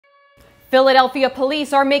Philadelphia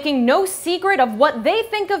police are making no secret of what they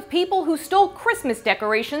think of people who stole Christmas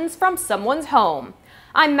decorations from someone's home.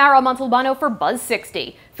 I'm Montalbano for Buzz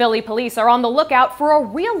 60. Philly police are on the lookout for a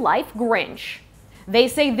real-life Grinch. They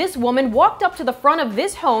say this woman walked up to the front of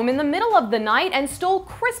this home in the middle of the night and stole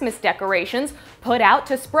Christmas decorations put out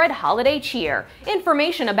to spread holiday cheer.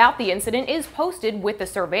 Information about the incident is posted with the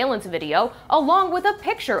surveillance video, along with a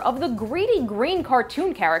picture of the greedy green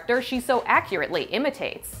cartoon character she so accurately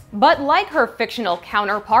imitates. But like her fictional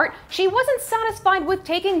counterpart, she wasn't satisfied with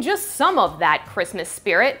taking just some of that Christmas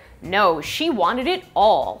spirit. No, she wanted it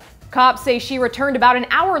all. Cops say she returned about an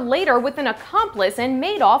hour later with an accomplice and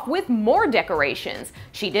made off with more decorations.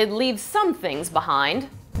 She did leave some things behind.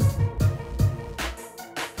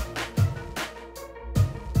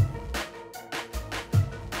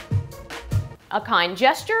 A kind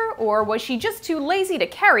gesture, or was she just too lazy to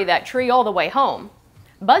carry that tree all the way home?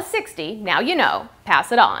 Buzz 60, now you know.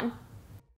 Pass it on.